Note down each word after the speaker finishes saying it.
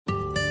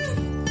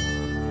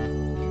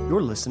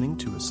You're listening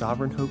to a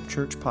Sovereign Hope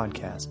Church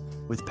podcast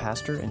with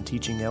pastor and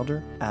teaching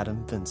elder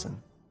Adam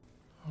Vinson.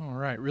 All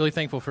right. Really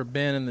thankful for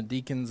Ben and the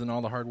deacons and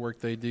all the hard work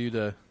they do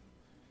to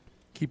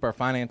keep our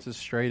finances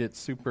straight. It's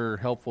super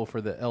helpful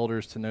for the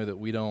elders to know that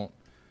we don't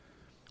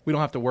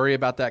have to worry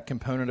about that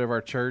component of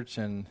our church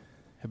and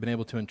have been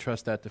able to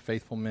entrust that to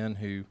faithful men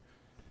who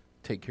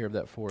take care of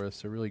that for us.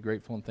 So really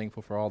grateful and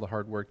thankful for all the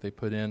hard work they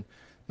put in,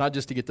 not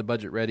just to get the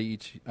budget ready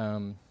each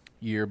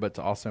year, but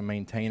to also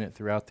maintain it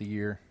throughout the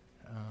year.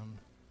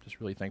 Just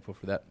really thankful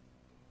for that.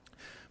 If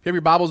you have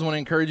your Bibles, I want to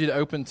encourage you to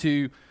open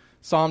to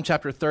Psalm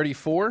chapter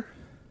 34.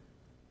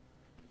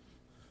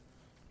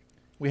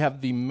 We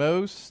have the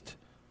most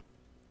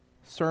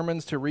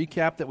sermons to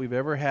recap that we've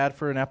ever had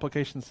for an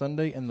application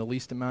Sunday and the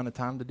least amount of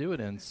time to do it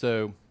in.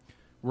 So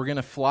we're going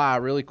to fly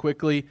really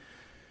quickly.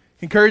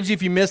 Encourage you,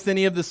 if you missed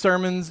any of the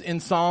sermons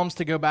in Psalms,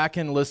 to go back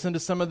and listen to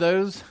some of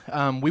those.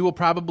 We will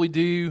probably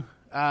do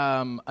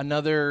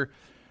another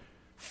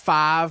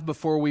 5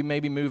 before we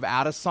maybe move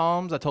out of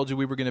Psalms. I told you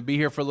we were going to be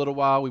here for a little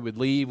while. We would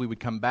leave, we would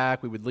come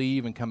back, we would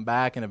leave and come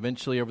back, and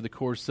eventually over the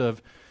course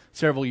of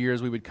several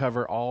years we would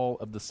cover all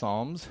of the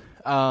Psalms.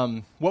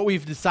 What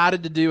we've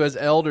decided to do as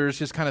elders,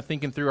 just kind of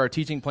thinking through our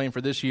teaching plan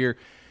for this year,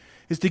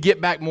 is to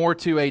get back more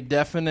to a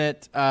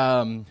definite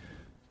time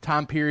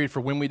period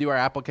for when we do our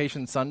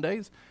application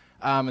Sundays.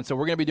 And so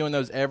we're going to be doing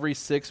those every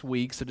 6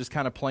 weeks. So just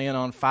kind of plan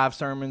on 5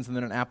 sermons and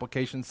then an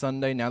application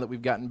Sunday. Now that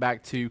we've gotten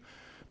back to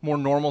more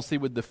normalcy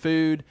with the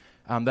food,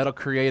 that'll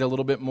create a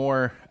little bit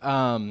more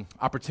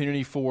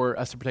opportunity for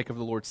us to partake of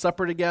the Lord's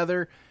Supper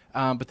together,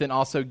 but then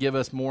also give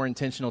us more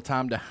intentional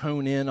time to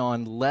hone in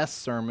on less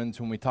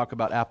sermons when we talk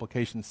about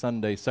application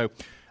Sunday. So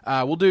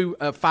we'll do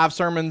 5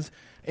 sermons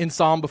in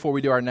Psalm before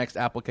we do our next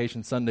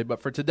application Sunday.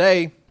 But for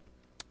today,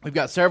 we've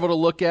got several to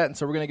look at, and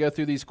so we're going to go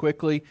through these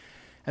quickly.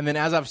 And then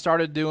as I've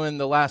started doing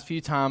the last few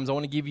times, I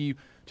want to give you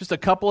just a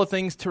couple of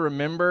things to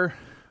remember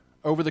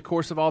over the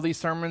course of all these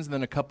sermons, and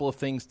then a couple of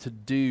things to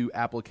do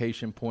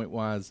application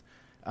point-wise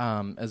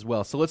as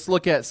well. So let's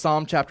look at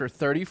Psalm chapter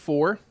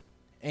 34,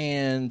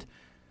 and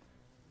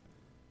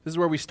this is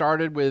where we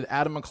started with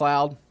Adam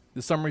McLeod.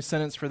 The summary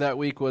sentence for that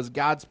week was,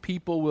 God's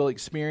people will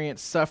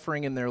experience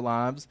suffering in their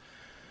lives,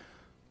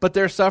 but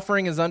their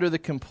suffering is under the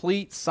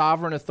complete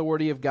sovereign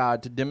authority of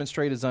God to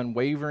demonstrate His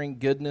unwavering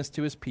goodness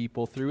to His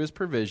people through His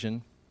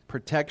provision,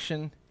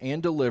 protection,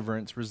 and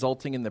deliverance,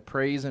 resulting in the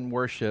praise and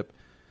worship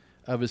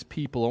of His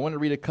people. I want to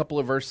read a couple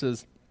of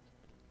verses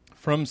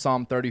from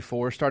Psalm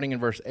 34, starting in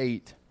verse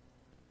 8.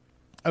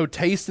 Oh,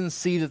 taste and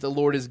see that the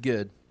Lord is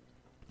good.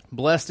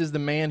 Blessed is the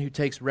man who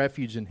takes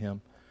refuge in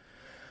Him.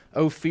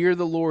 Oh, fear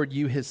the Lord,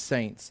 you His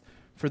saints,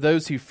 for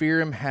those who fear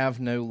Him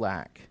have no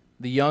lack.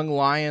 The young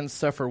lions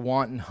suffer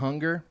want and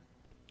hunger,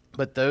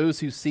 but those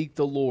who seek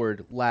the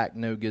Lord lack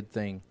no good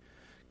thing.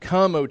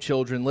 Come, O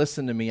children,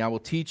 listen to me. I will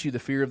teach you the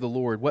fear of the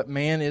Lord. What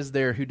man is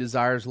there who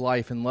desires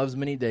life and loves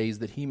many days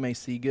that he may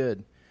see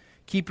good?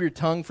 Keep your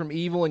tongue from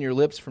evil and your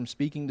lips from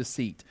speaking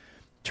deceit.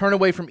 Turn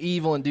away from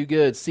evil and do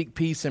good. Seek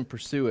peace and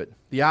pursue it.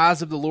 The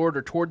eyes of the Lord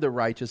are toward the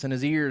righteous, and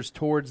His ears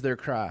towards their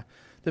cry.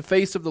 The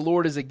face of the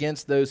Lord is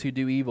against those who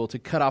do evil, to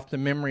cut off the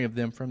memory of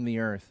them from the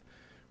earth.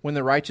 When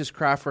the righteous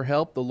cry for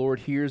help, the Lord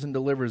hears and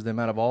delivers them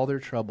out of all their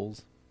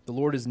troubles. The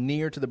Lord is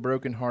near to the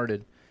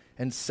brokenhearted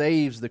and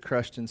saves the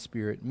crushed in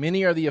spirit.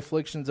 Many are the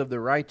afflictions of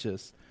the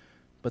righteous,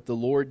 but the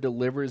Lord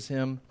delivers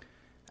him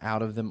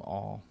out of them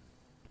all.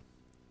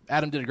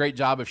 Adam did a great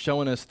job of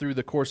showing us through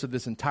the course of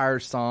this entire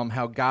psalm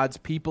how God's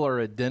people are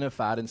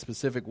identified in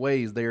specific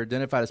ways. They are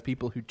identified as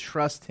people who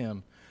trust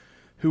Him,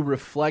 who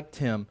reflect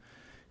Him,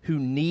 who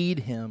need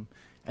Him.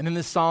 And then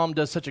this psalm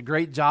does such a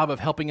great job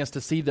of helping us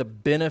to see the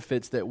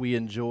benefits that we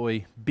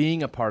enjoy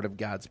being a part of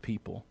God's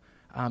people.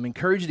 I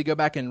encourage you to go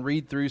back and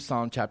read through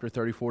Psalm chapter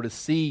 34 to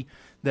see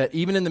that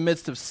even in the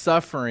midst of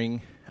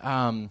suffering,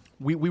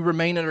 we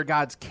remain under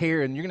God's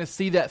care. And you're going to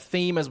see that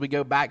theme as we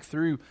go back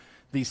through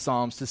these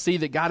Psalms, to see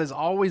that God is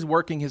always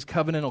working His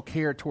covenantal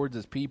care towards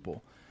His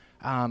people.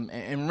 And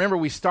remember,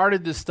 we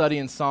started this study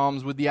in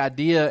Psalms with the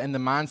idea and the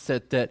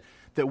mindset that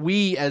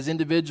we as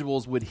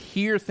individuals would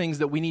hear things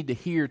that we need to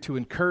hear to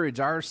encourage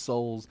our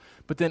souls,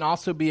 but then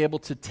also be able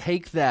to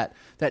take that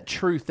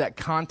truth, that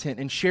content,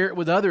 and share it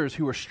with others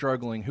who are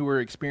struggling, who are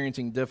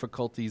experiencing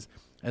difficulties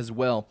as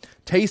well.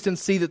 Taste and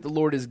see that the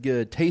Lord is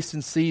good. Taste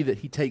and see that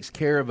He takes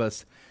care of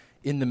us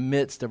in the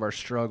midst of our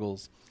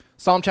struggles.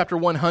 Psalm chapter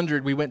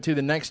 100 we went to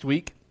the next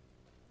week,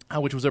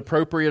 which was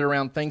appropriate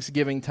around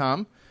Thanksgiving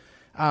time.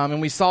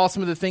 And we saw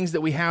some of the things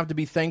that we have to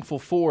be thankful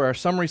for. Our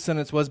summary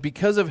sentence was,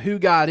 because of who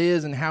God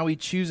is and how He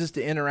chooses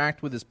to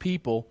interact with His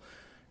people,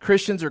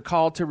 Christians are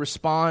called to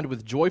respond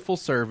with joyful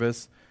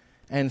service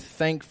and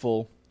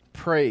thankful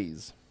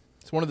praise.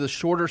 It's one of the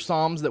shorter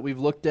psalms that we've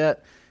looked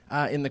at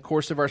in the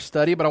course of our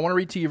study, but I want to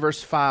read to you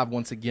verse 5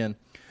 once again.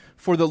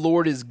 For the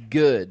Lord is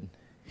good.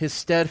 His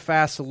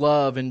steadfast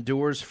love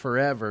endures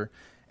forever,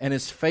 and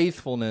His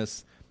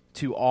faithfulness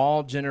to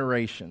all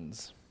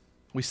generations.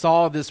 We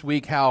saw this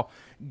week how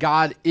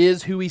God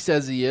is who He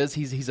says He is.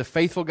 He's a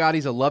faithful God.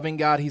 He's a loving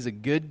God. He's a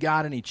good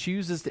God, and He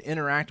chooses to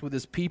interact with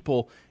His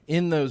people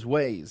in those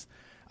ways.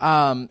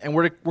 And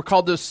we're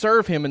called to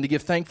serve him and to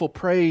give thankful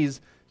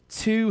praise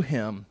to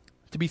him,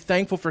 to be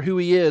thankful for who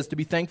he is, to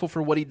be thankful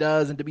for what he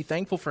does, and to be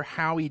thankful for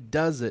how he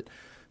does it.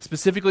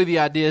 Specifically, the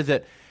idea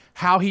that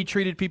how he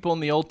treated people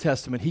in the Old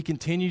Testament, he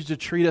continues to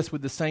treat us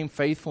with the same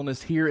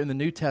faithfulness here in the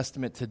New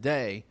Testament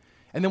today.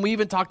 And then we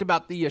even talked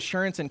about the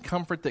assurance and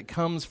comfort that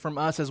comes from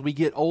us as we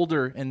get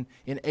older and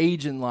in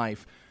age in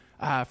life,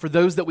 for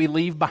those that we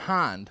leave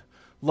behind,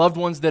 loved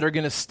ones that are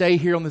going to stay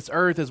here on this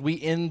earth as we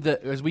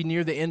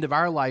near the end of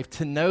our life,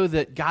 to know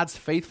that God's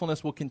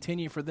faithfulness will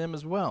continue for them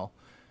as well.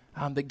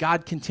 That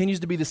God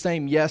continues to be the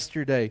same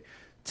yesterday,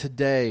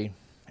 today,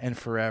 and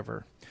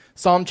forever.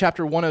 Psalm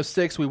chapter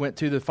 106 we went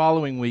to the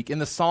following week. In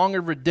the Song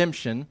of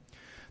Redemption,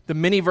 the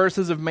many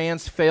verses of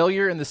man's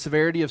failure and the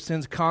severity of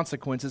sin's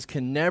consequences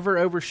can never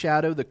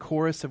overshadow the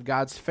chorus of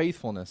God's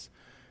faithfulness.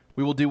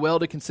 We will do well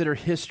to consider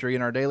history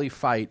in our daily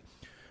fight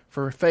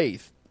for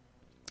faith.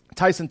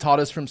 Tyson taught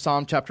us from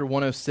Psalm chapter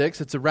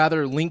 106. It's a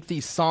rather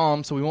lengthy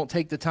psalm, so we won't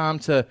take the time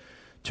to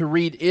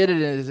read it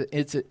in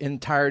its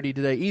entirety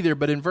today either.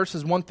 But in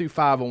verses 1 through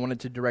 5, I wanted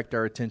to direct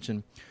our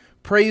attention.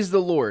 Praise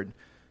the Lord.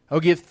 Oh,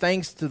 give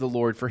thanks to the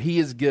Lord, for he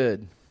is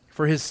good,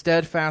 for his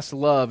steadfast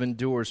love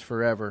endures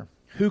forever.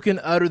 Who can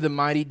utter the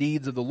mighty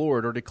deeds of the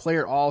Lord or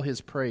declare all his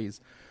praise?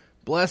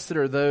 Blessed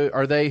are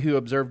they who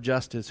observe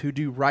justice, who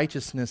do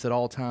righteousness at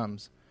all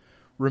times.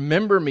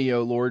 Remember me,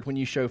 O Lord, when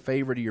you show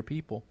favor to your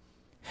people.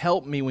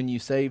 Help me when you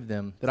save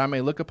them, that I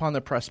may look upon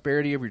the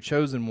prosperity of your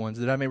chosen ones,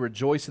 that I may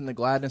rejoice in the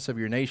gladness of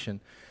your nation,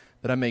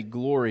 that I may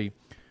glory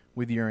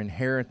with your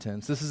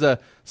inheritance. This is a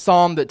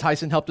psalm that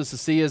Tyson helped us to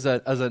see as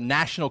a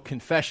national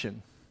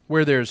confession,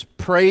 where there's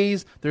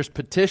praise, there's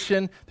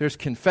petition, there's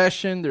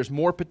confession, there's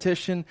more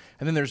petition,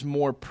 and then there's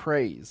more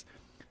praise.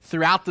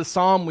 Throughout the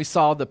psalm, we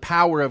saw the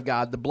power of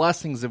God, the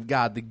blessings of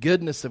God, the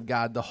goodness of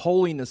God, the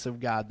holiness of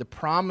God, the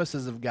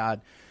promises of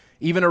God,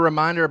 even a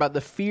reminder about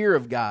the fear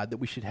of God that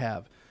we should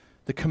have,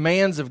 the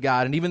commands of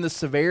God, and even the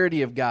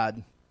severity of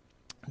God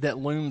that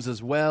looms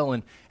as well.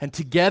 And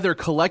together,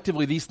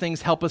 collectively, these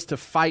things help us to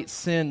fight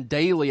sin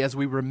daily as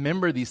we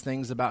remember these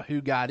things about who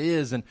God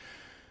is. And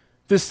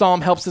this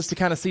psalm helps us to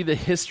kind of see the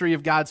history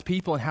of God's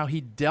people and how he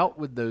dealt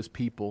with those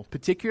people,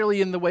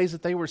 particularly in the ways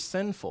that they were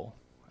sinful.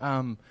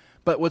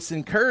 But what's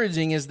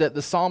encouraging is that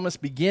the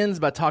psalmist begins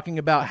by talking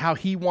about how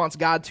he wants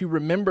God to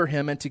remember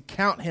him and to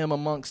count him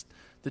amongst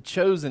the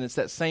chosen. It's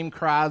that same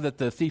cry that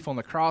the thief on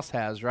the cross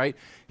has, right?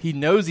 He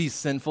knows he's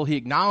sinful, he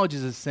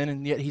acknowledges his sin,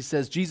 and yet he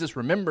says, Jesus,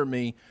 remember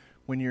me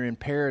when you're in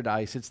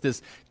paradise. It's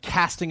this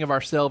casting of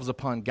ourselves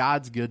upon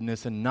God's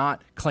goodness and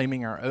not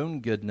claiming our own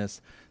goodness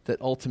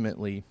that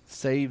ultimately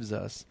saves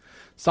us.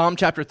 Psalm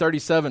chapter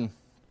 37,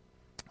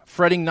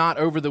 fretting not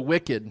over the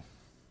wicked.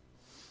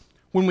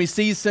 When we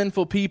see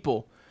sinful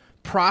people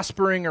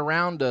prospering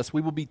around us,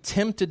 we will be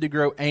tempted to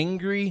grow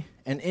angry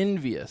and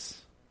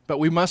envious. But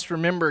we must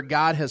remember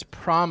God has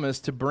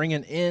promised to bring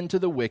an end to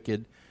the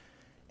wicked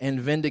and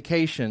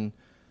vindication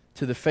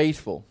to the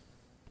faithful.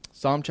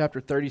 Psalm chapter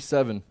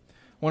 37.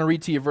 I want to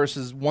read to you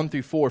verses 1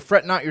 through 4.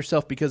 Fret not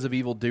yourself because of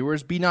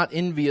evildoers. Be not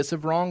envious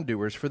of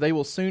wrongdoers, for they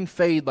will soon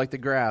fade like the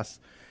grass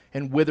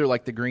and wither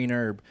like the green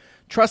herb.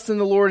 Trust in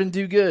the Lord and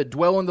do good.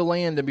 Dwell in the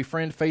land and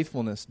befriend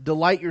faithfulness.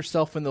 Delight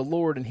yourself in the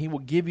Lord, and he will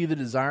give you the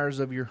desires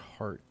of your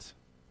heart.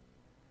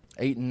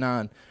 8 and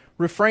 9.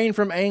 Refrain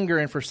from anger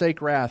and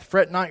forsake wrath.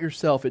 Fret not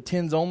yourself, it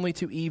tends only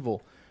to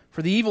evil.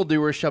 For the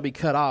evildoers shall be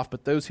cut off,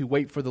 but those who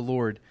wait for the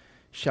Lord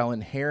shall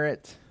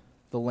inherit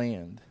the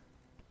land.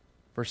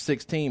 Verse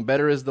 16,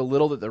 better is the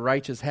little that the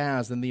righteous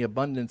has than the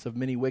abundance of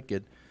many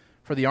wicked.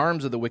 For the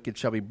arms of the wicked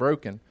shall be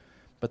broken,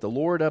 but the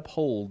Lord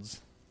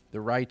upholds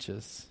the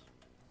righteous.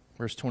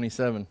 Verse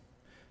 27,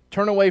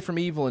 turn away from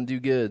evil and do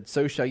good,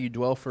 so shall you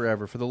dwell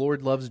forever. For the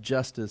Lord loves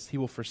justice. He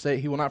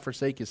will not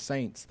forsake his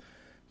saints.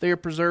 They are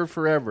preserved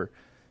forever,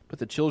 but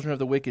the children of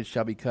the wicked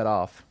shall be cut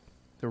off.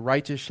 The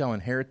righteous shall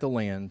inherit the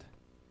land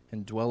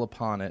and dwell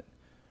upon it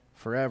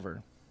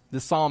forever.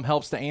 This psalm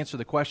helps to answer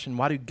the question,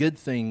 why do good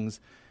things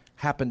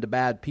happen to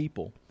bad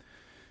people?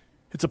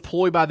 It's a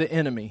ploy by the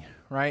enemy,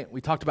 right?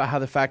 We talked about how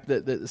the fact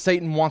that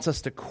Satan wants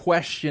us to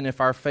question if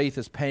our faith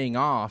is paying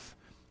off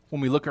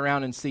when we look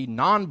around and see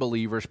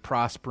non-believers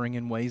prospering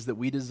in ways that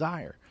we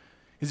desire.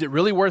 Is it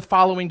really worth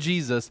following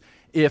Jesus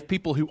if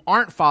people who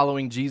aren't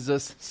following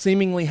Jesus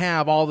seemingly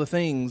have all the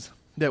things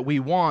that we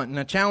want? And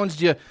I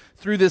challenged you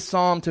through this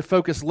psalm to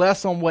focus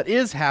less on what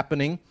is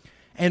happening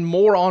and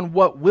more on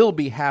what will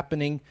be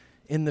happening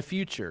in the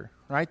future.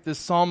 Right? This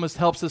psalmist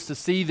helps us to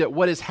see that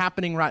what is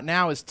happening right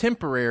now is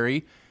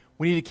temporary.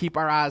 We need to keep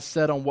our eyes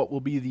set on what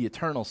will be the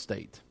eternal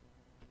state.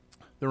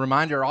 The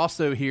reminder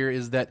also here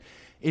is that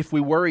if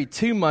we worry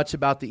too much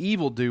about the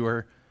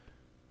evildoer,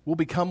 we'll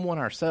become one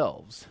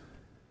ourselves.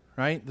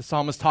 Right? The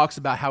psalmist talks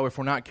about how if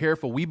we're not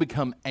careful, we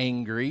become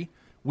angry,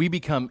 we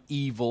become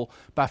evil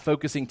by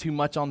focusing too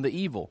much on the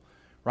evil.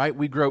 right?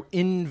 We grow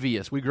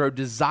envious. We grow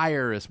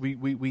desirous.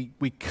 We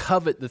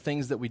covet the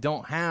things that we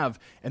don't have.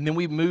 And then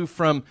we move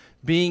from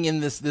being in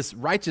this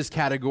righteous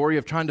category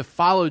of trying to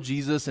follow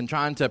Jesus and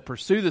trying to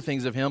pursue the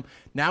things of him.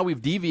 Now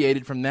we've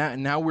deviated from that,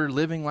 and now we're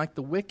living like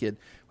the wicked.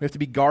 We have to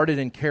be guarded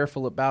and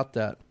careful about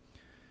that.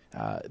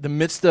 In the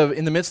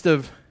midst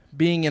of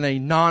being in a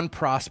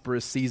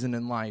non-prosperous season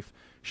in life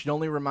should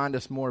only remind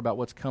us more about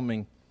what's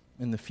coming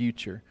in the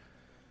future.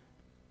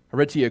 I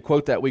read to you a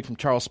quote that week from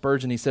Charles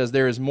Spurgeon. He says,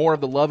 "There is more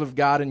of the love of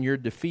God in your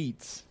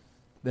defeats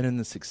than in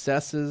the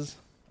successes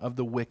of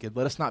the wicked."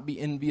 Let us not be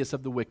envious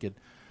of the wicked.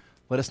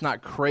 Let us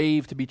not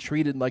crave to be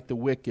treated like the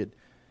wicked,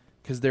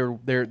 because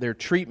their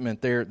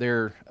treatment,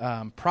 their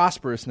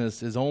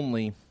prosperousness is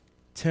only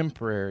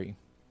temporary.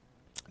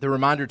 The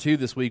reminder, too,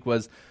 this week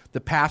was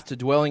the path to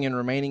dwelling and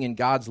remaining in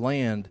God's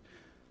land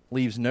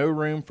leaves no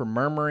room for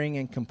murmuring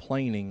and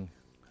complaining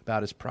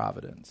about his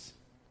providence.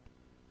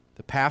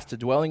 The path to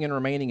dwelling and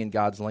remaining in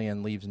God's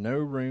land leaves no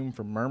room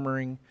for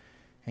murmuring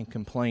and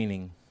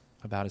complaining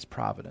about his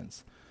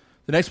providence.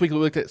 The next week we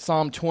looked at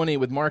Psalm 20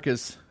 with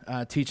Marcus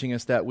teaching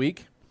us that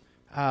week.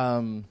 I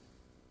want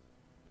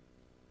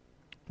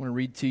to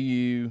read to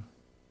you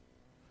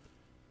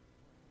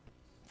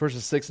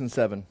verses 6 and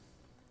 7.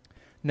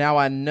 "Now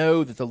I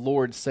know that the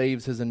Lord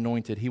saves his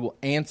anointed. He will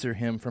answer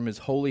him from his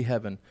holy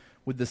heaven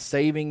with the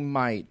saving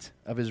might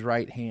of his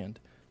right hand.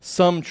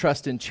 Some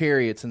trust in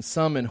chariots and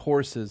some in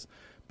horses,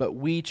 but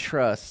we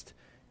trust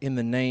in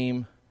the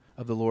name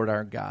of the Lord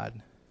our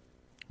God."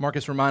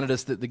 Marcus reminded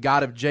us that the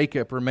God of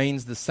Jacob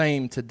remains the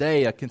same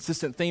today, a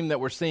consistent theme that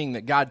we're seeing,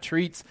 that God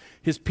treats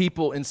his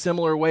people in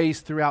similar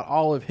ways throughout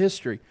all of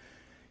history.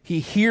 He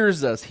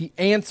hears us, he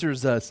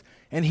answers us,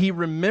 and he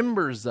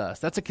remembers us.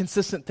 That's a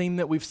consistent theme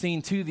that we've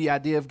seen too, the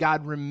idea of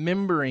God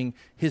remembering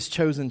his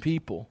chosen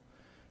people.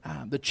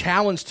 The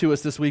challenge to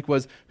us this week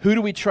was, who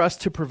do we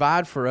trust to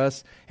provide for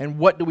us, and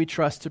what do we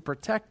trust to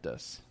protect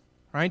us?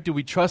 Right? Do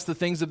we trust the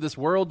things of this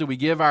world? Do we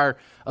give our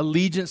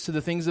allegiance to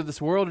the things of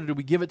this world, or do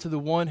we give it to the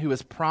one who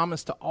has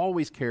promised to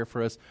always care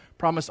for us,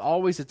 promised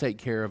always to take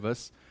care of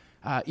us?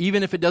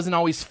 Even if it doesn't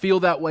always feel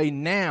that way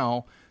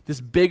now,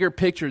 this bigger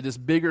picture, this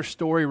bigger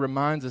story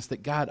reminds us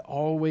that God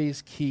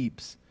always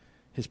keeps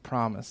his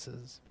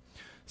promises.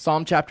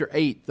 Psalm chapter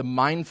 8, the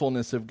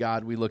mindfulness of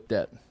God we looked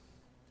at.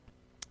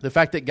 The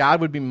fact that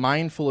God would be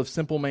mindful of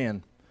simple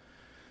man.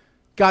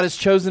 God has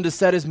chosen to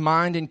set his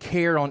mind and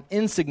care on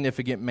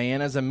insignificant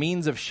man as a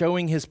means of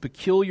showing his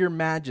peculiar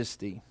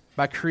majesty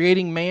by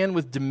creating man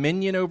with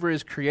dominion over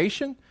his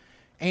creation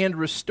and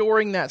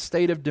restoring that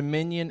state of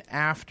dominion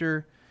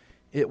after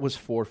it was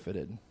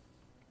forfeited.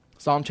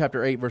 Psalm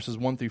chapter 8, verses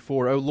 1 through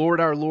 4. "O Lord,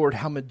 our Lord,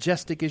 how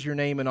majestic is your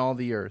name in all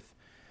the earth.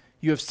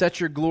 You have set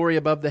your glory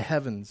above the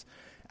heavens.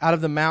 Out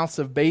of the mouths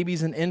of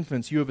babies and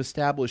infants you have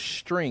established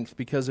strength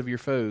because of your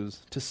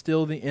foes, to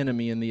still the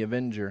enemy and the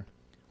avenger.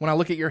 When I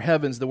look at your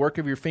heavens, the work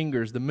of your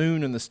fingers, the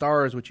moon and the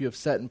stars which you have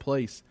set in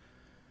place,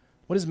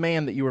 what is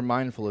man that you are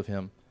mindful of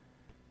him,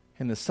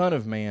 and the son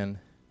of man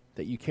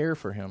that you care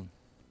for him?"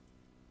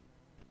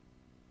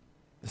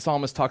 The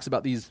psalmist talks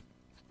about these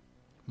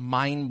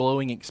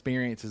mind-blowing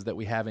experiences that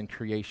we have in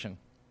creation.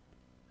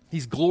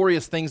 These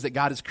glorious things that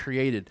God has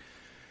created.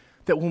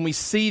 That when we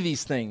see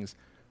these things,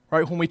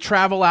 right, when we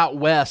travel out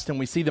west and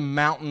we see the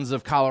mountains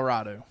of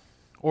Colorado,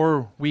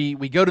 or we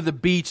go to the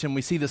beach and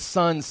we see the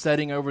sun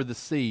setting over the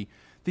sea,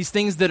 these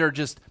things that are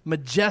just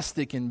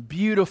majestic and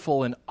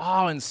beautiful and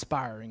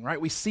awe-inspiring,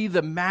 right? We see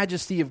the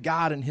majesty of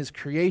God in his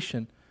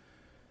creation.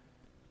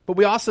 But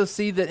we also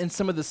see that in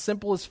some of the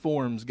simplest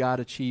forms, God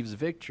achieves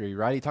victory,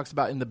 right? He talks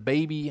about in the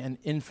baby and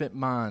infant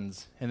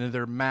minds and in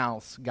their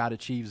mouths, God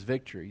achieves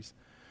victories.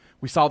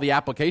 We saw the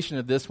application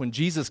of this when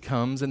Jesus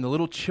comes and the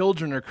little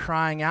children are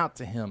crying out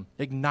to him,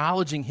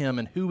 acknowledging him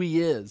and who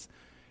he is,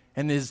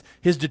 and his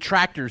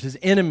detractors, his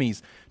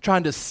enemies,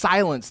 trying to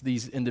silence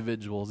these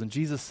individuals. And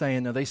Jesus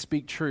saying, no, they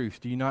speak truth.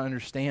 Do you not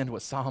understand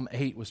what Psalm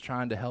 8 was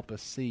trying to help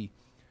us see?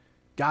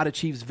 God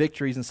achieves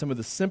victories in some of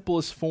the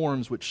simplest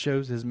forms, which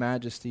shows his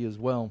majesty as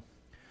well.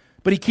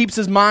 But he keeps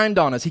his mind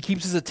on us. He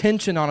keeps his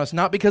attention on us,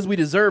 not because we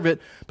deserve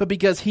it, but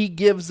because he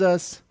gives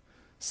us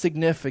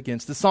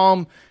significance. The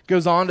psalm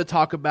goes on to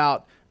talk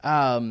about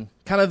kind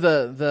of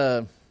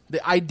the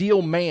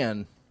ideal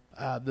man,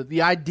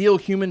 the ideal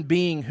human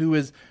being who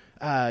is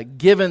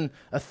given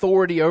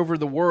authority over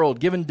the world,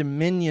 given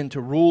dominion to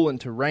rule and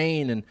to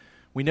reign, and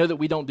we know that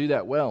we don't do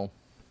that well.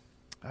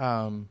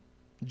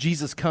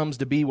 Jesus comes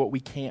to be what we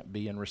can't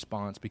be in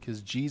response,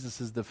 because Jesus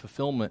is the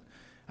fulfillment,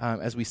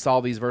 as we saw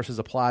these verses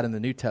applied in the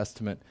New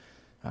Testament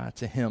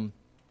to him.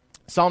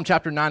 Psalm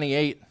chapter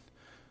 98,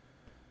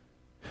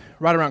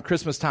 right around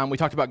Christmas time, we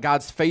talked about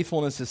God's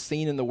faithfulness is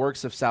seen in the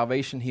works of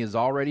salvation he has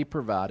already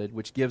provided,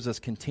 which gives us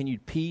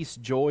continued peace,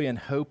 joy, and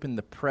hope in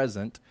the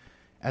present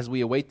as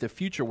we await the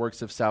future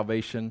works of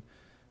salvation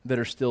that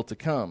are still to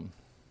come.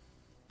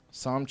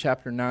 Psalm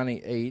chapter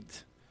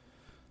 98,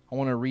 I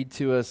want to read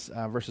to us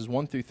verses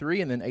 1 through 3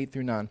 and then 8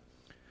 through 9.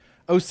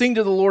 Oh, sing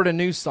to the Lord a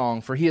new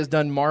song, for he has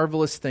done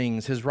marvelous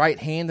things. His right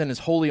hand and his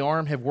holy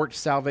arm have worked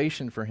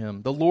salvation for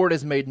him. The Lord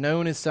has made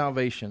known his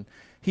salvation.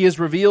 He has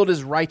revealed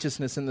his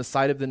righteousness in the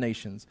sight of the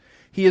nations.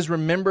 He has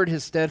remembered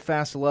his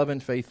steadfast love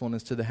and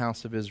faithfulness to the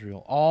house of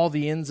Israel. All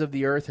the ends of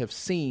the earth have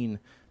seen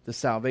the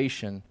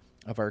salvation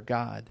of our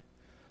God.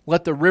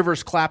 Let the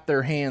rivers clap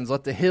their hands.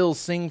 Let the hills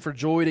sing for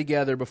joy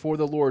together before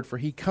the Lord, for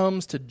he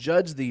comes to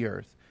judge the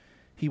earth.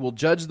 He will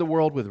judge the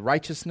world with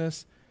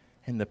righteousness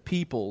and the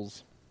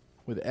peoples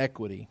with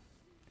equity.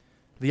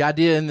 The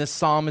idea in this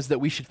psalm is that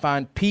we should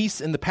find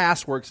peace in the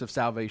past works of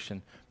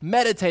salvation,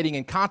 meditating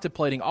and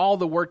contemplating all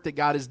the work that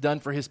God has done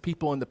for his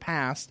people in the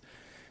past.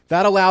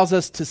 That allows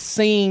us to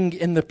sing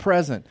in the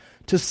present,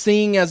 to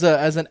sing as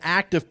an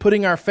act of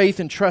putting our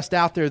faith and trust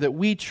out there, that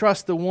we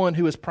trust the one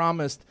who has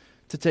promised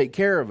to take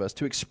care of us,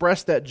 to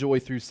express that joy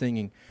through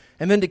singing,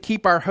 and then to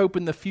keep our hope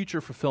in the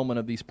future fulfillment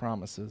of these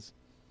promises.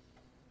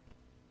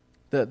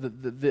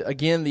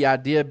 Again, the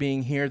idea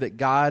being here that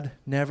God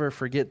never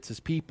forgets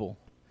his people.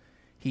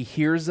 He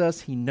hears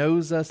us, he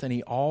knows us, and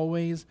he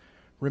always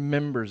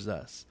remembers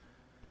us.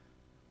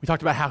 We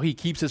talked about how he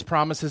keeps his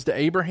promises to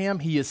Abraham.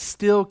 He is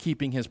still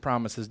keeping his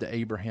promises to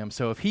Abraham.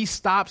 So if he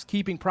stops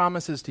keeping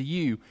promises to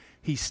you,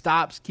 he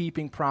stops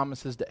keeping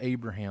promises to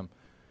Abraham.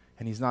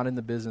 And he's not in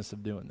the business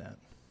of doing that.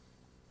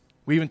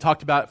 We even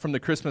talked about from the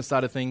Christmas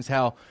side of things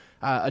how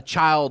a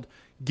child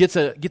gets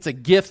a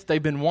gift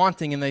they've been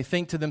wanting, and they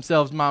think to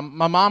themselves, my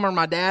mom or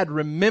my dad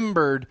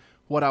remembered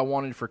what I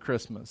wanted for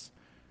Christmas,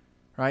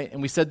 right?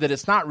 And we said that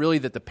it's not really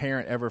that the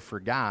parent ever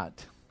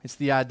forgot. It's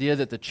the idea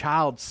that the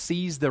child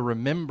sees the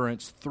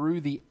remembrance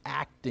through the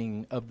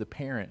acting of the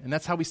parent. And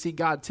that's how we see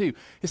God too.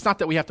 It's not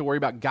that we have to worry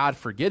about God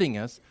forgetting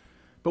us,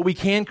 but we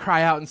can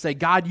cry out and say,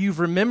 God, you've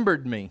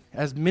remembered me,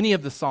 as many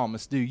of the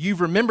psalmists do.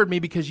 You've remembered me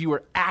because you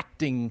are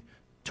acting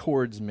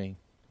towards me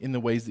in the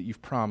ways that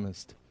you've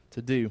promised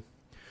to do.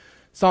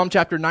 Psalm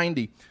chapter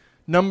 90,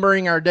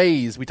 numbering our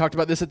days. We talked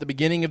about this at the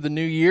beginning of the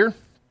new year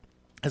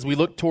as we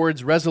look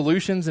towards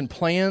resolutions and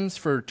plans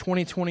for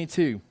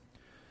 2022.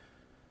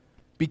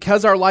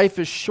 Because our life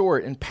is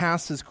short and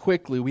passes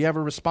quickly, we have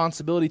a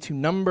responsibility to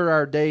number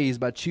our days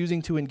by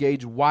choosing to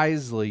engage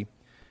wisely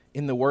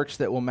in the works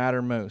that will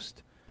matter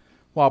most,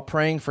 while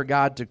praying for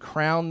God to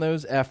crown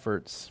those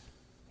efforts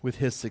with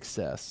his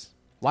success.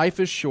 Life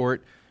is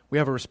short. We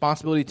have a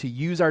responsibility to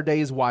use our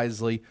days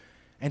wisely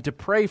and to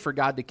pray for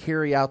God to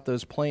carry out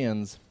those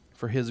plans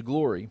for his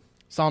glory.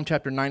 Psalm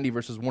chapter 90,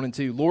 verses 1 and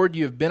 2. Lord,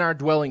 you have been our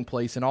dwelling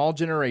place in all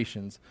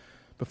generations.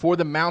 Before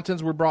the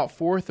mountains were brought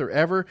forth, or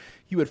ever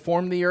you had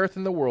formed the earth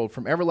and the world,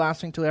 from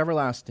everlasting to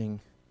everlasting,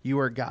 you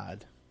are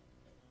God.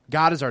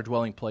 God is our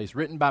dwelling place,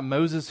 written by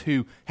Moses,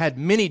 who had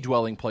many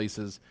dwelling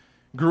places,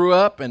 grew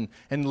up and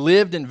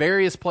lived in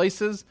various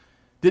places,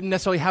 didn't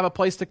necessarily have a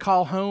place to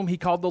call home. He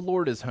called the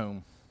Lord his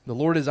home. The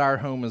Lord is our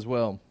home as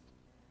well.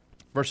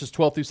 Verses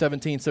 12 through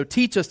 17. So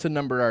teach us to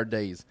number our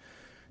days,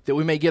 that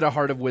we may get a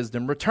heart of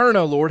wisdom. Return,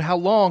 O Lord, how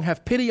long?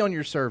 Have pity on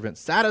your servants.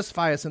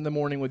 Satisfy us in the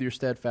morning with your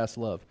steadfast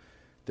love,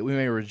 that we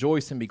may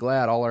rejoice and be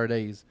glad all our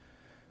days.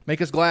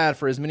 Make us glad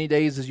for as many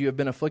days as you have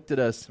been afflicted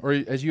us, or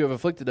as you have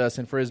afflicted us,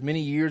 and for as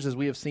many years as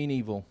we have seen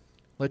evil.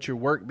 Let your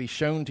work be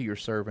shown to your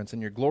servants,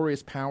 and your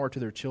glorious power to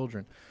their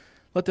children.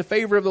 Let the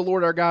favor of the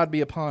Lord our God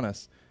be upon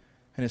us,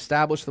 and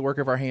establish the work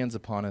of our hands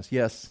upon us.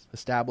 Yes,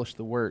 establish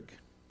the work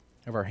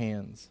of our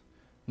hands.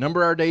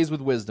 Number our days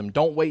with wisdom.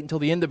 Don't wait until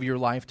the end of your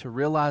life to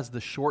realize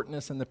the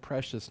shortness and the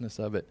preciousness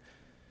of it.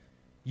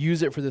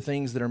 Use it for the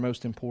things that are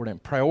most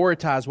important.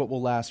 Prioritize what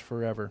will last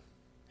forever,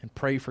 and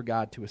pray for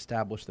God to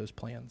establish those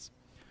plans.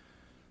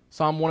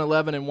 Psalm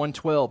 111 and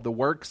 112, the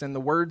works and the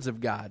words of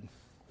God.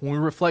 When we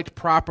reflect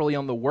properly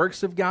on the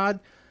works of God,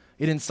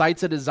 it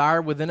incites a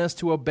desire within us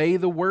to obey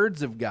the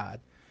words of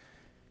God.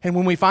 And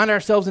when we find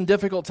ourselves in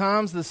difficult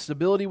times, the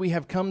stability we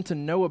have come to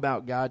know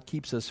about God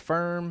keeps us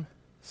firm,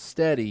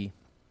 steady,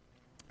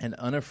 and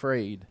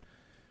unafraid.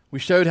 We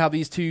showed how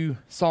these two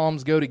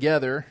psalms go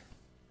together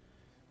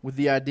with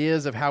the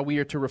ideas of how we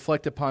are to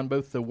reflect upon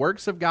both the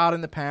works of God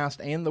in the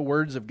past and the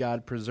words of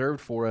God preserved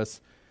for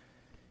us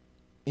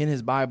in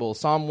his Bible.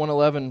 Psalm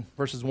 111,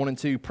 verses 1 and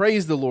 2.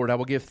 Praise the Lord. I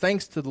will give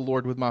thanks to the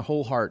Lord with my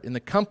whole heart. In the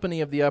company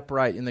of the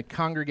upright, in the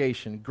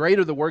congregation, great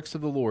are the works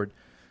of the Lord,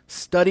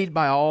 studied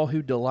by all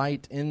who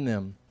delight in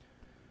them.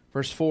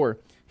 Verse 4.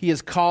 He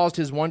has caused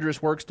his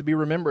wondrous works to be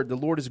remembered. The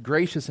Lord is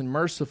gracious and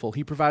merciful.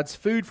 He provides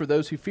food for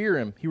those who fear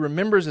him. He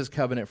remembers his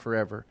covenant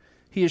forever.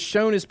 He has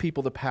shown his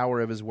people the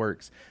power of his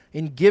works,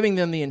 in giving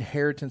them the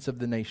inheritance of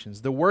the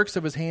nations. The works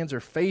of his hands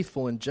are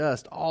faithful and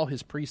just. All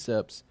his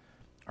precepts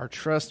are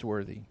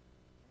trustworthy.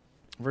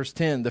 Verse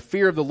 10, the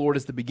fear of the Lord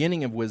is the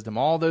beginning of wisdom.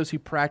 All those who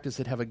practice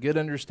it have a good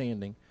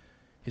understanding.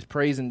 His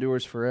praise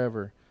endures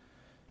forever.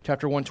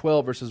 Chapter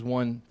 112, verses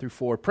 1 through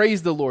 4.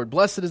 Praise the Lord.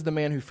 Blessed is the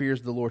man who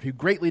fears the Lord, who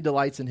greatly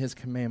delights in his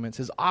commandments.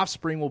 His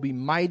offspring will be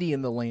mighty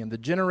in the land. The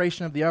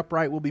generation of the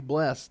upright will be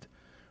blessed.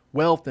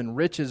 Wealth and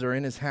riches are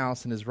in his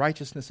house, and his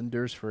righteousness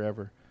endures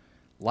forever.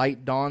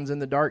 Light dawns in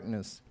the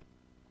darkness.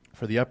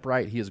 For the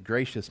upright he is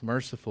gracious,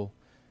 merciful,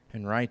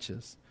 and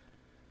righteous.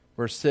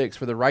 Verse 6,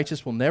 for the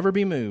righteous will never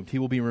be moved. He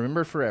will be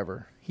remembered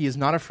forever. He is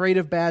not afraid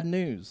of bad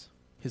news.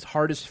 His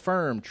heart is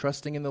firm,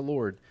 trusting in the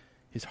Lord.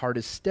 His heart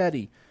is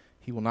steady.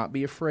 He will not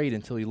be afraid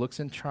until he looks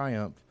in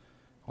triumph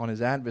on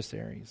his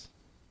adversaries.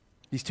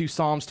 These two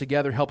Psalms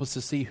together help us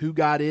to see who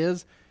God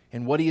is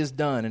and what he has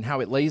done and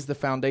how it lays the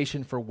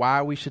foundation for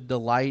why we should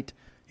delight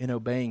in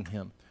obeying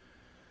him.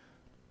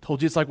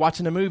 Told you it's like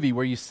watching a movie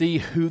where you see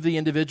who the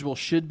individual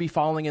should be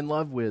falling in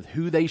love with,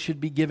 who they should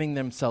be giving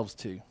themselves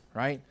to,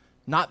 right?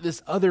 Not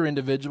this other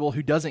individual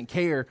who doesn't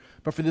care,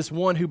 but for this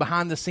one who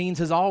behind the scenes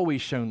has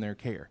always shown their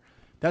care.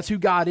 That's who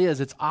God is.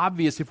 It's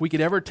obvious if we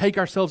could ever take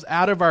ourselves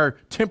out of our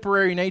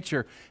temporary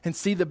nature and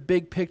see the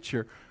big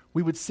picture,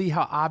 we would see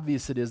how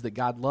obvious it is that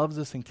God loves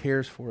us and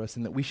cares for us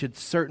and that we should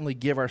certainly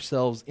give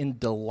ourselves in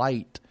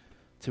delight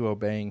to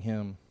obeying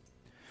him.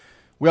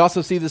 We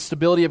also see the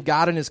stability of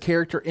God and his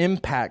character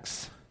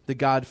impacts the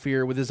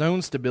God-fear with his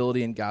own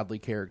stability and godly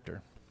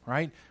character,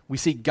 right? We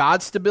see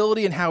God's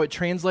stability and how it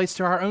translates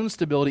to our own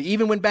stability,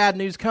 even when bad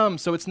news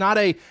comes. So it's not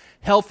a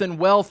health and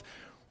wealth,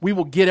 we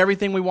will get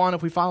everything we want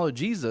if we follow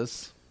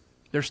Jesus.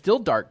 There's still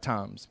dark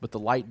times, but the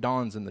light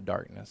dawns in the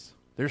darkness.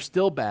 There's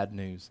still bad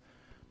news.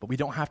 But we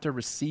don't have to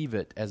receive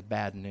it as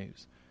bad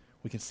news.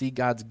 We can see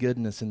God's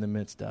goodness in the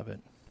midst of it.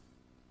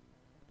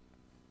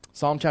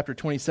 Psalm chapter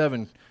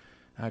 27,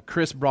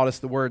 Chris brought us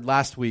the word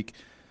last week.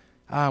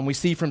 We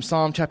see from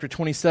Psalm chapter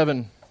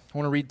 27, I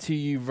want to read to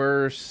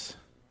you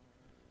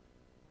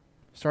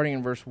starting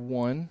in verse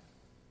 1.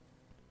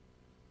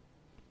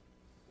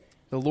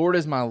 The Lord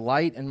is my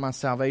light and my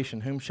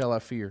salvation. Whom shall I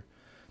fear?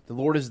 The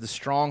Lord is the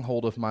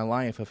stronghold of my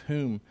life. Of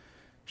whom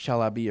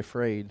shall I be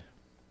afraid?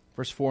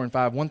 Verse 4 and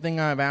 5, one thing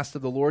I have asked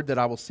of the Lord that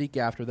I will seek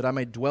after, that I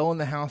may dwell in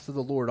the house of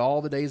the Lord all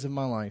the days of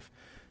my life,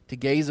 to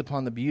gaze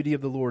upon the beauty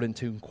of the Lord and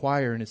to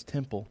inquire in his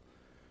temple.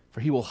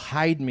 For he will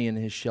hide me in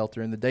his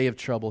shelter in the day of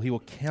trouble. He will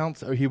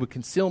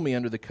conceal me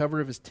under the cover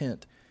of his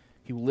tent.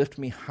 He will lift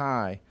me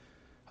high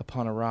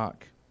upon a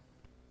rock.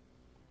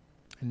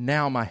 And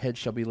now my head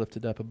shall be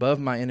lifted up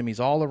above my enemies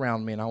all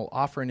around me, and I will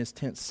offer in his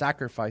tent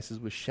sacrifices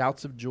with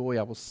shouts of joy.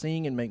 I will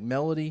sing and make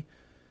melody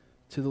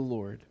to the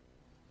Lord.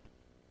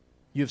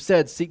 You have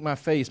said, seek my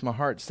face. My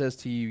heart says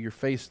to you, your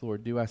face,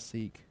 Lord, do I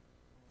seek.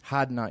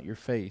 Hide not your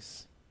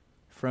face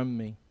from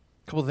me.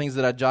 A couple of things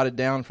that I jotted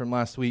down from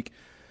last week.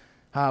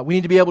 We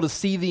need to be able to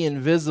see the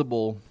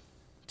invisible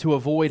to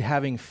avoid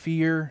having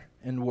fear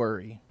and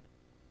worry.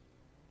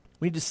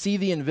 We need to see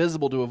the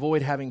invisible to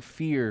avoid having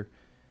fear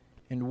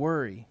and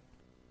worry.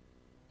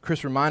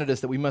 Chris reminded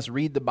us that we must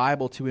read the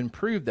Bible to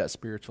improve that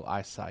spiritual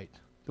eyesight.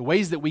 The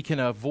ways that we can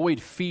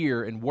avoid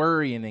fear and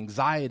worry and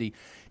anxiety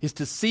is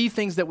to see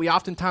things that we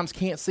oftentimes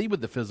can't see with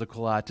the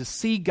physical eye, to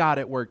see God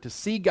at work, to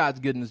see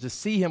God's goodness, to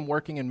see him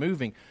working and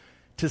moving.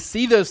 To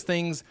see those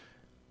things,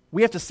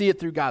 we have to see it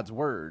through God's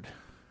word,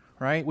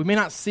 right? We may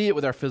not see it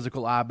with our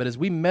physical eye, but as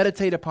we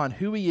meditate upon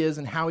who he is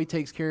and how he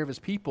takes care of his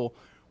people,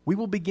 we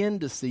will begin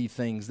to see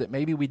things that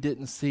maybe we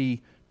didn't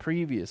see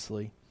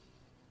previously.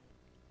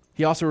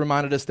 He also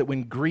reminded us that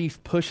when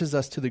grief pushes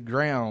us to the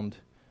ground,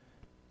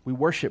 we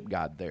worship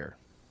God there.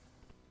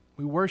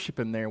 We worship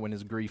him there when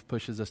his grief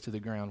pushes us to the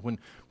ground.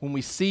 When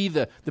we see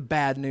the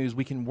bad news,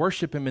 we can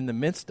worship him in the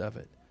midst of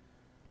it.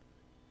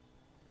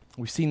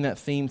 We've seen that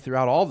theme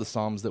throughout all the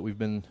Psalms that we've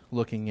been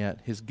looking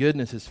at. His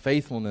goodness, his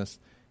faithfulness,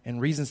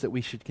 and reasons that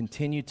we should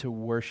continue to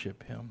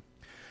worship him.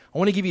 I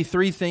want to give you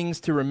 3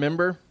 things to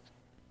remember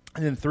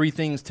and then 3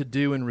 things to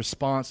do in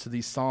response to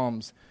these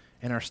Psalms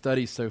in our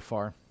studies so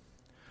far.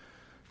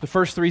 The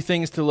first 3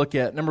 things to look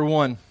at. Number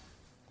 1,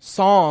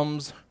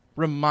 Psalms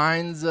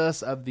reminds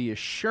us of the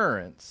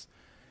assurance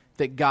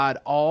that God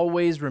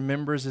always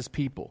remembers his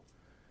people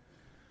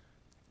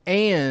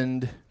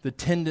and the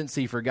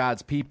tendency for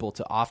God's people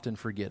to often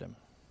forget him.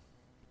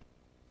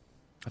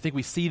 I think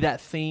we see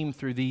that theme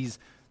through these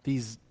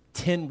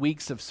 10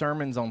 weeks of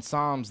sermons on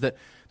Psalms, that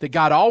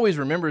God always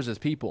remembers his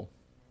people.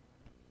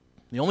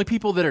 The only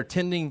people that are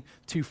tending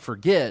to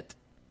forget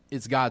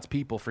is God's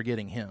people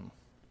forgetting him.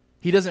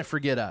 He doesn't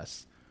forget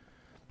us.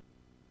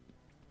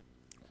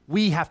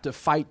 We have to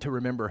fight to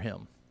remember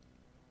him.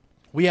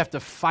 We have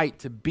to fight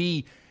to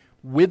be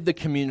with the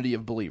community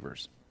of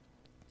believers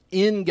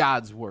in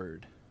God's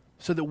word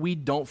so that we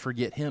don't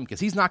forget him, because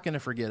he's not going to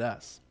forget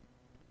us.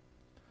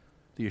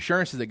 The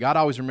assurance is that God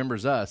always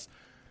remembers us.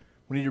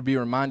 We need to be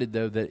reminded,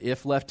 though, that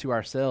if left to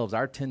ourselves,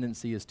 our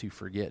tendency is to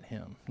forget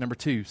him. Number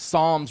 2,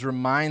 Psalms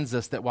reminds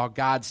us that while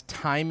God's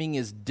timing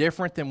is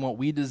different than what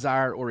we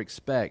desire or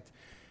expect,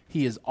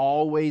 he is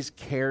always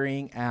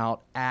carrying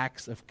out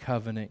acts of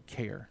covenant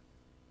care.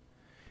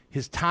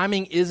 His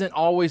timing isn't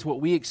always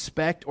what we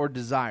expect or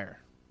desire,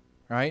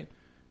 right?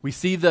 We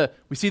see the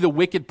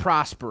wicked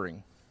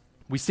prospering.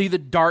 We see the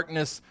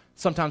darkness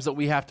sometimes that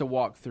we have to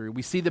walk through.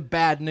 We see the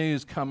bad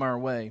news come our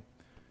way.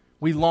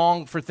 We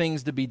long for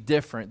things to be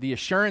different. The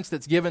assurance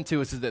that's given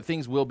to us is that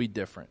things will be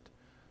different.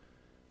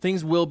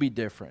 Things will be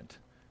different.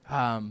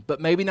 But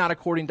maybe not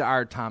according to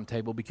our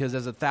timetable, because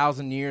as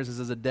 1,000 years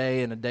is as a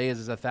day and a day is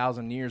as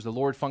 1,000 years, the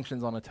Lord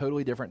functions on a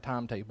totally different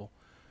timetable.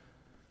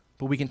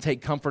 but we can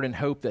take comfort and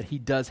hope that he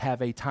does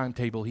have a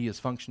timetable he is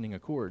functioning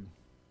according.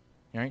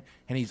 Right?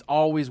 And he's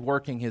always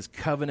working his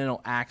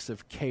covenantal acts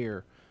of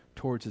care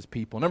towards his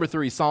people. Number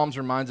 3, Psalms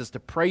reminds us to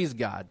praise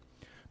God,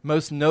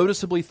 most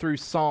noticeably through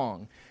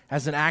song,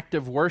 as an act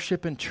of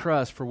worship and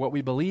trust for what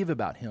we believe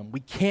about him. We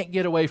can't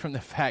get away from the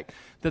fact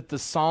that the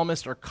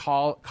psalmists are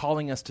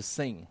calling us to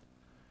sing,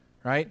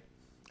 right?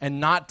 And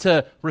not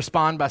to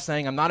respond by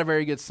saying, I'm not a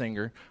very good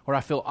singer, or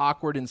I feel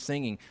awkward in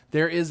singing.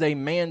 There is a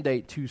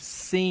mandate to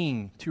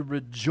sing, to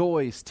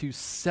rejoice, to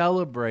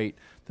celebrate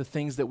the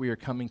things that we are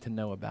coming to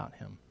know about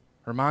him.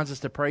 Reminds us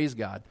to praise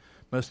God,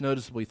 most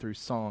noticeably through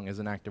song as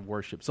an act of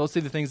worship. So let's see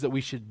the things that we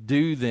should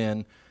do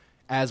then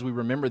as we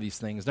remember these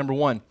things. Number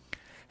 1,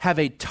 have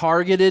a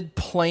targeted,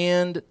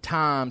 planned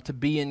time to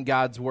be in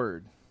God's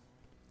Word.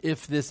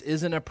 If this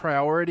isn't a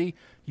priority,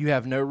 you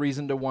have no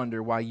reason to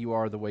wonder why you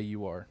are the way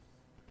you are.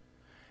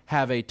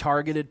 Have a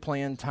targeted,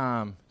 planned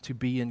time to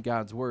be in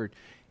God's Word.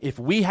 If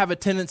we have a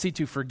tendency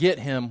to forget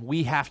him,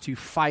 we have to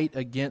fight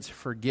against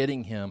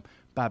forgetting him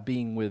by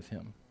being with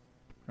him,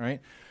 right?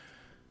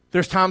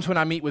 There's times when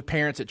I meet with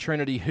parents at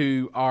Trinity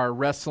who are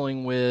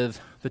wrestling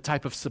with the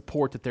type of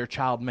support that their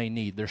child may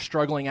need. They're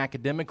struggling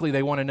academically.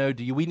 They want to know,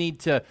 do we need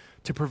to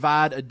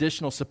provide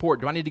additional support?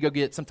 Do I need to go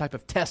get some type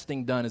of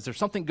testing done? Is there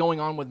something going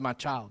on with my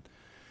child?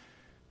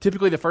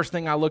 Typically, the first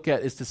thing I look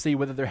at is to see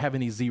whether they have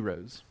any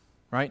zeros,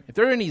 right? If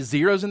there are any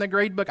zeros in the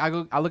grade book, I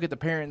look at the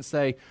parent and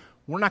say,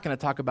 we're not going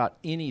to talk about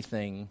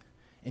anything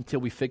until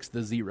we fix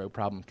the zero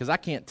problem, because I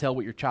can't tell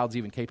what your child's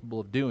even capable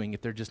of doing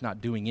if they're just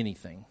not doing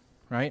anything,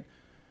 right?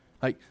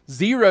 Like,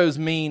 zeros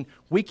mean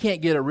we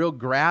can't get a real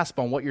grasp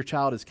on what your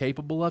child is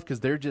capable of because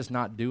they're just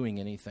not doing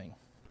anything.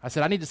 I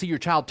said, I need to see your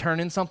child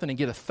turn in something and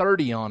get a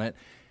 30 on it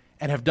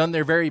and have done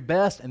their very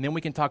best, and then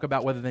we can talk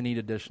about whether they need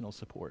additional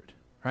support,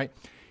 right?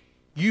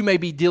 You may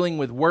be dealing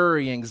with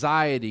worry,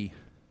 anxiety,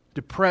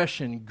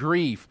 depression,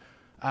 grief,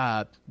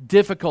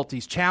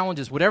 difficulties,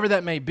 challenges, whatever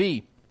that may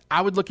be.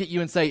 I would look at you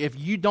and say, if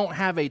you don't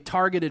have a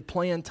targeted,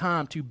 planned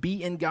time to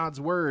be in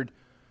God's Word,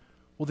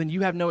 well, then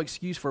you have no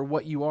excuse for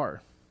what you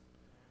are.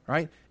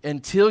 Right?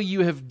 Until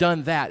you have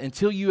done that,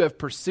 until you have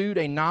pursued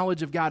a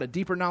knowledge of God, a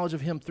deeper knowledge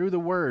of him through the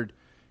Word,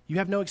 you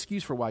have no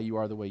excuse for why you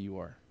are the way you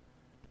are.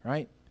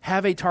 Right?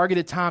 Have a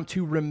targeted time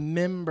to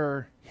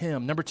remember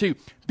him. Number 2,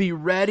 be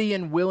ready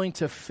and willing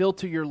to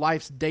filter your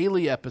life's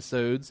daily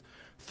episodes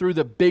through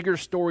the bigger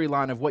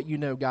storyline of what you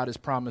know God has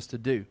promised to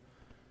do.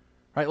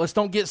 Right? Let's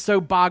don't get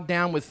so bogged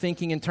down with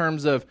thinking in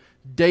terms of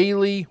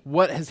daily,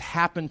 what has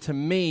happened to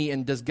me,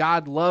 and does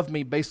God love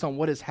me based on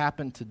what has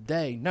happened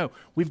today? No,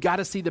 we've got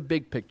to see the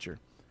big picture,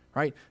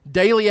 right?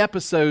 Daily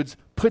episodes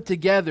put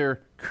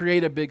together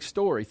create a big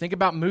story. Think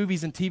about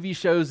movies and TV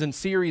shows and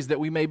series that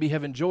we maybe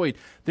have enjoyed.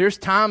 There's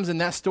times in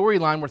that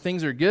storyline where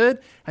things are good,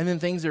 and then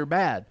things are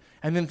bad,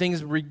 and then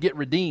things get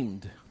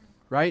redeemed,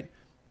 right?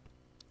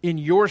 In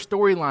your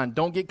storyline,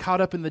 don't get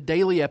caught up in the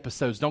daily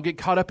episodes. Don't get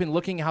caught up in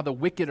looking how the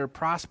wicked are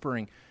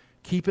prospering.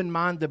 Keep in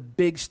mind the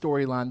big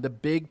storyline, the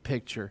big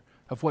picture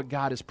of what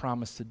God has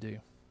promised to do.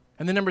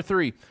 And then number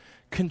 3,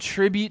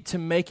 contribute to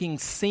making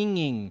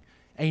singing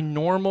a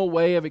normal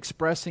way of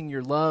expressing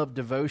your love,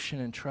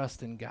 devotion, and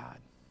trust in God.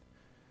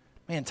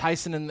 Man,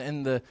 Tyson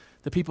and the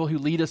people who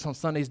lead us on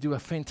Sundays do a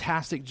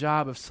fantastic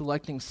job of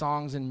selecting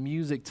songs and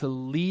music to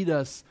lead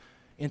us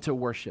into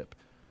worship,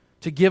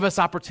 to give us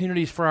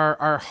opportunities for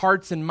our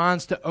hearts and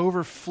minds to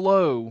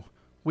overflow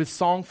with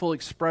songful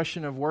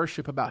expression of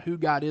worship about who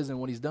God is and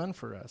what he's done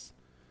for us.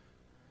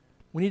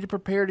 We need to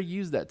prepare to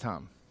use that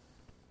time.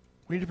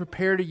 We need to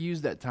prepare to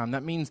use that time.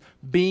 That means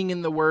being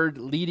in the Word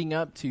leading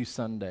up to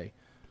Sunday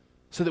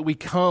so that we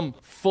come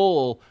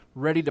full,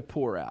 ready to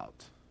pour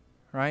out,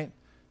 right?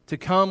 To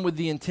come with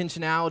the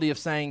intentionality of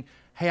saying,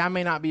 hey, I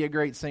may not be a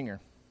great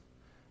singer,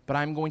 but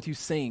I'm going to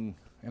sing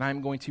and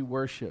I'm going to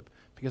worship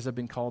because I've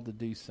been called to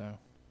do so.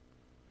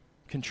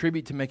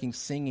 Contribute to making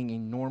singing a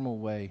normal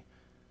way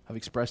of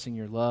expressing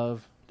your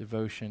love,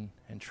 devotion,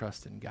 and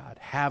trust in God.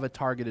 Have a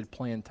targeted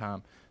planned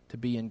time to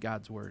be in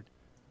God's Word.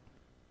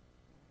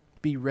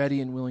 Be ready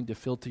and willing to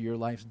filter your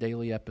life's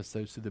daily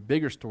episodes through the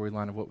bigger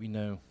storyline of what we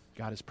know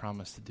God has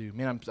promised to do.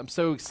 Man, I'm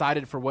so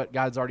excited for what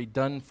God's already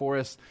done for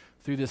us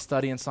through this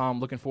study in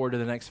Psalm. Looking forward to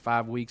the next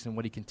 5 weeks and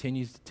what he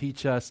continues to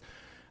teach us.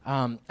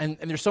 And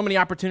there's so many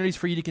opportunities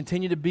for you to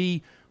continue to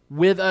be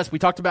with us. We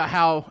talked about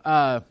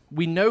how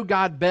we know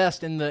God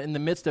best in the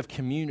midst of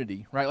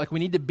community, right? Like we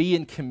need to be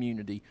in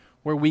community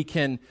where we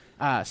can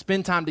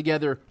spend time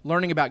together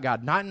learning about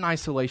God, not in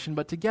isolation,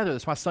 but together.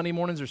 That's why Sunday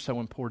mornings are so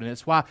important.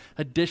 It's why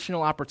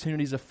additional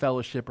opportunities of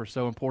fellowship are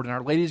so important.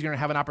 Our ladies are going to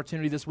have an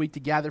opportunity this week to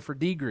gather for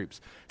D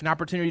groups, an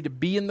opportunity to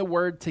be in the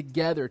Word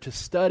together, to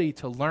study,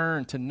 to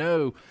learn, to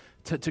know,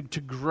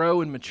 to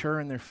grow and mature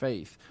in their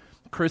faith.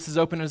 Chris is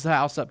opening his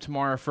house up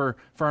tomorrow for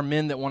our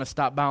men that want to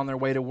stop by on their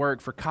way to work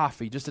for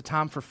coffee, just a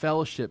time for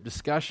fellowship,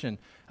 discussion,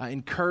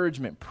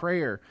 encouragement,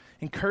 prayer.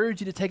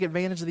 Encourage you to take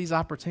advantage of these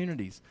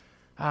opportunities.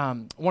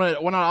 Want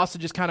to also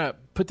just kind of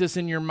put this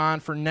in your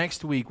mind for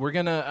next week. We're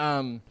going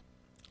to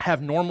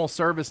have normal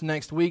service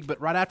next week,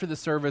 but right after the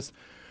service,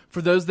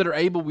 For those that are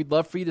able, we'd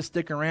love for you to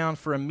stick around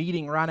for a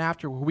meeting right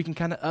after where we can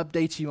kind of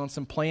update you on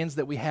some plans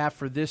that we have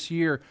for this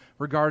year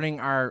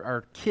regarding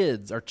our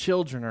kids, our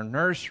children, our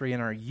nursery,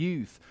 and our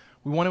youth.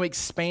 We want to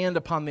expand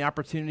upon the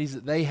opportunities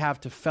that they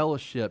have to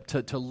fellowship,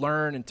 to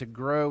learn and to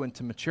grow and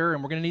to mature.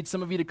 And we're going to need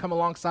some of you to come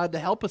alongside to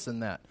help us in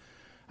that.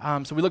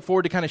 So we look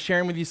forward to kind of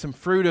sharing with you some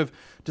fruit of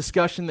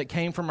discussion that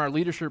came from our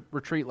leadership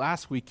retreat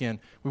last weekend.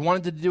 We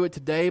wanted to do it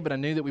today, but I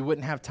knew that we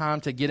wouldn't have time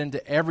to get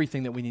into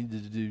everything that we needed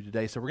to do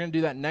today. So we're going to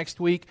do that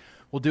next week.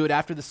 We'll do it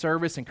after the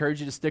service.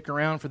 Encourage you to stick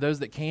around for those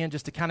that can,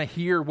 just to kind of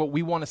hear what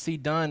we want to see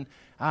done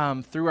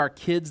through our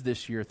kids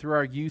this year, through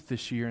our youth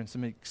this year, and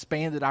some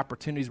expanded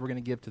opportunities we're going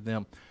to give to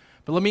them.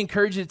 But let me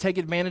encourage you to take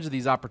advantage of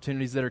these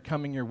opportunities that are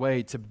coming your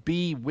way, to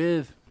be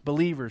with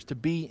believers, to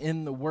be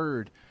in the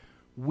Word.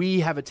 We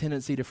have a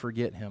tendency to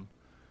forget Him.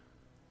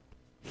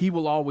 He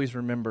will always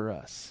remember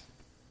us.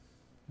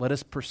 Let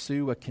us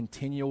pursue a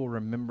continual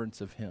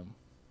remembrance of Him.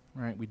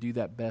 Right? We do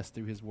that best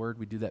through His Word.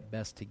 We do that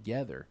best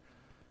together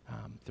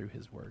through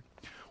His Word.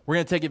 We're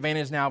going to take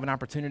advantage now of an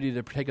opportunity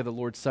to partake of the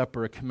Lord's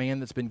Supper, a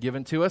command that's been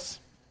given to us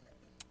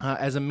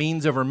as a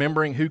means of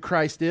remembering who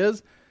Christ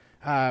is.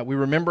 We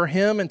remember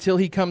Him until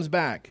He comes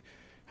back.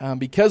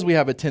 Because we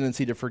have a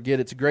tendency to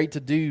forget, it's great to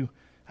do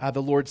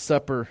the Lord's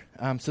Supper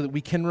so that we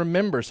can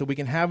remember, so we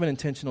can have an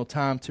intentional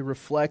time to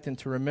reflect and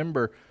to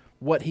remember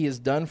what He has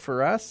done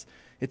for us.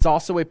 It's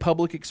also a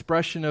public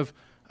expression of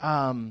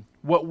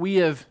what we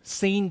have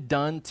seen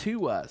done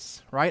to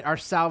us, right? Our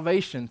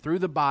salvation through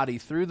the body,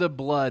 through the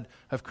blood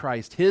of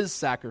Christ, His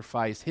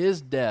sacrifice,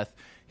 His death,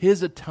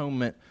 His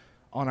atonement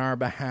on our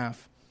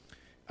behalf.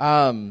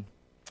 1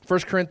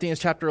 Corinthians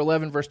chapter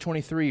 11, verse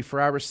 23,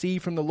 "For I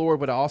received from the Lord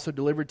what I also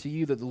delivered to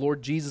you, that the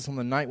Lord Jesus on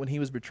the night when He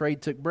was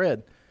betrayed took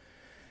bread.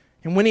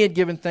 And when He had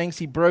given thanks,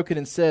 He broke it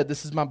and said,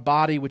 'This is my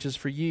body which is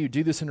for you.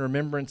 Do this in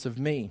remembrance of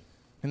me.'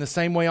 In the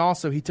same way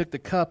also He took the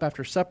cup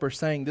after supper,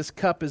 saying, 'This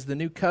cup is the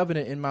new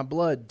covenant in my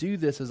blood. Do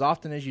this as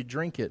often as you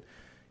drink it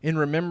in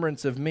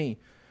remembrance of me.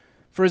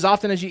 For as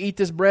often as you eat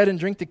this bread and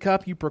drink the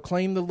cup, you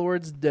proclaim the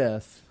Lord's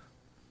death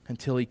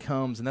until He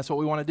comes.'" And that's what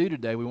we want to do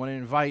today. We want to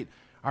invite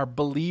our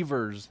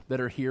believers that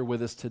are here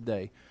with us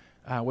today.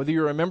 Whether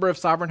you're a member of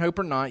Sovereign Hope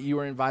or not, you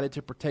are invited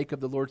to partake of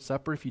the Lord's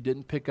Supper. If you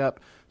didn't pick up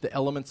the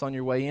elements on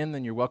your way in,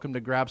 then you're welcome to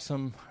grab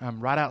some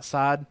right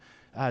outside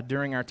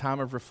during our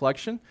time of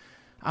reflection.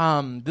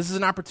 This is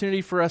an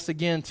opportunity for us,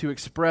 again, to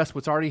express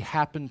what's already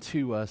happened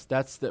to us.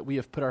 That's that we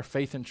have put our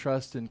faith and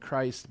trust in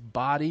Christ's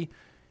body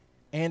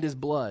and His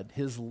blood,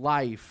 His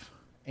life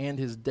and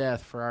His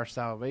death for our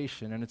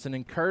salvation. And it's an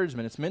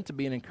encouragement. It's meant to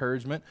be an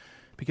encouragement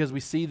because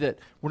we see that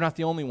we're not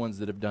the only ones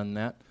that have done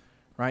that,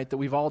 right? That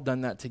we've all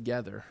done that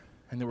together,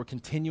 and that we're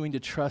continuing to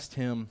trust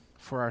Him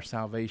for our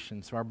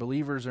salvation. So our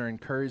believers are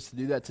encouraged to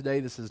do that today.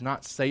 This does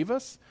not save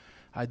us.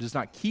 It does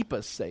not keep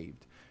us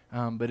saved.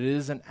 But it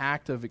is an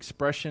act of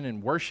expression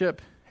and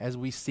worship as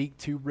we seek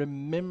to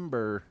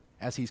remember,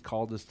 as He's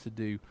called us to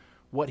do,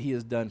 what He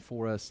has done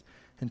for us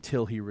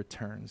until He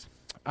returns.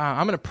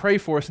 I'm going to pray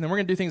for us, and then we're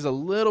going to do things a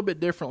little bit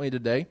differently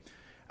today.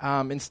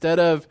 Instead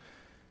of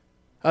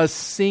us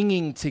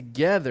singing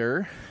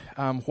together,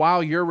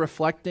 while you're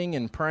reflecting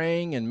and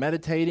praying and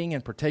meditating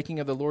and partaking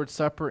of the Lord's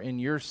Supper in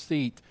your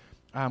seat,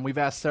 we've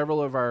asked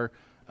several of our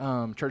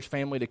church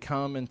family to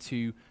come and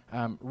to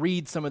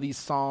read some of these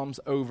Psalms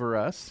over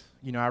us.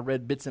 You know, I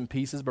read bits and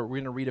pieces, but we're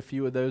going to read a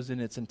few of those in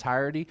its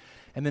entirety.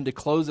 And then to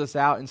close us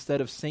out, instead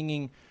of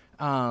singing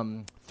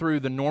through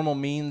the normal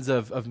means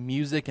of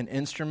music and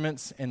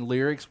instruments and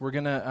lyrics, we're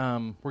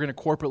gonna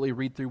corporately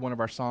read through one of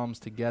our Psalms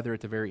together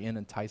at the very end,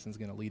 and Tyson's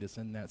going to lead us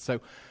in that.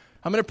 So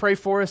I'm going to pray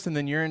for us, and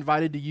then you're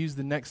invited to use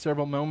the next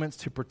several moments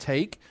to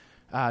partake,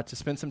 to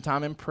spend some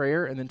time in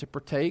prayer, and then to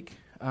partake,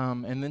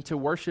 and then to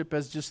worship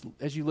as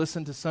you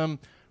listen to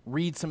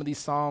read some of these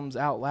Psalms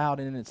out loud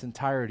in its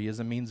entirety as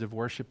a means of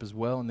worship as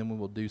well, and then we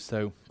will do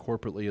so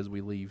corporately as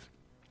we leave.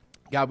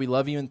 God, we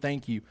love You and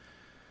thank You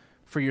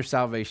for Your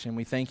salvation.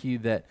 We thank You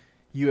that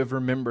You have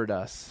remembered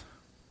us,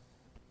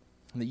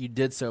 and that You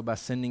did so by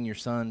sending Your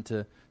Son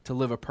to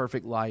live a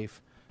perfect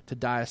life, to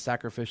die a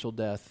sacrificial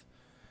death,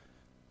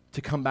 to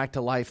come back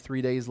to life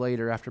 3 days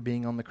later after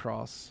being on the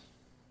cross,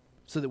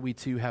 so that we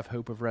too have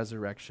hope of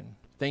resurrection.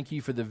 Thank You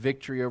for the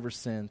victory over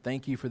sin.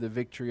 Thank You for the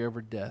victory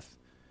over death.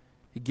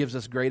 It gives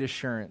us great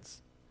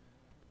assurance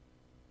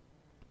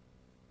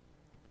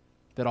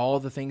that all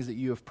the things that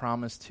You have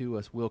promised to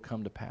us will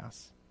come to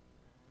pass.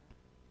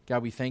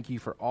 God, we thank You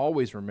for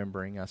always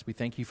remembering us. We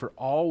thank You for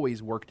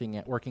always working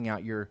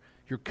out Your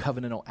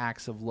covenantal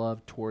acts of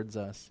love towards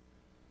us.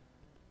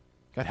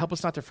 God, help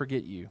us not to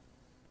forget You.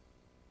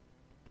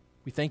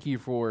 We thank You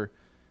for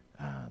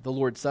the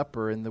Lord's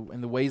Supper and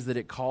the ways that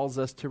it calls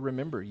us to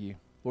remember You.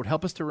 Lord,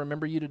 help us to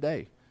remember You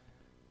today.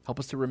 Help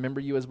us to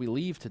remember You as we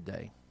leave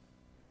today.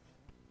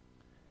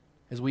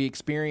 As we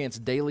experience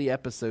daily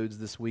episodes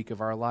this week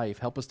of our life,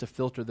 help us to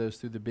filter those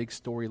through the big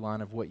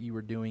storyline of what You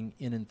are doing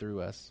in and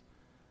through us.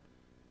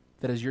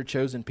 That as Your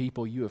chosen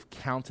people, You have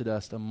counted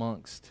us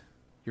amongst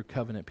Your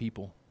covenant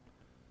people.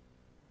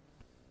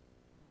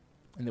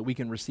 And that we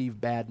can receive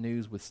bad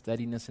news with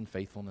steadiness and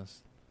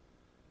faithfulness.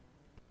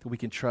 That we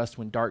can trust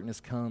when darkness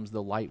comes,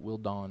 the light will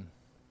dawn.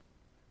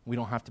 We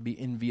don't have to be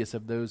envious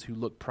of those who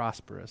look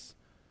prosperous.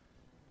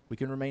 We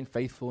can remain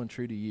faithful and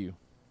true to you.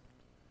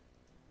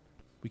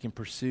 We can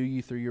pursue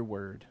you through your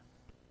word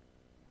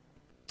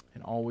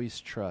and always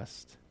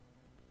trust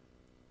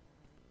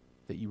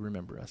that you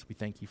remember us. We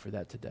thank you for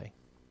that today.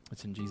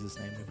 It's in Jesus'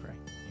 name we pray.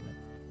 Amen.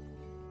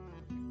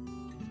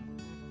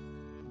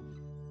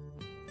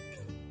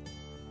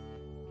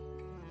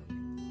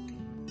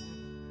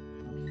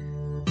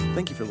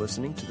 Thank you for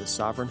listening to the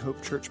Sovereign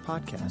Hope Church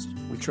podcast.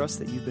 We trust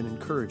that you've been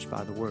encouraged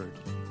by the word.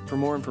 For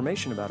more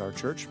information about our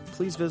church,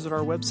 please visit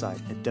our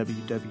website at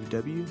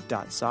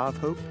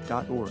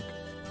www.sovhope.org.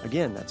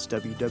 Again, that's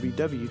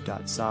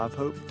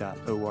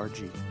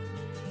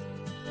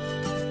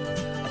www.sovhope.org.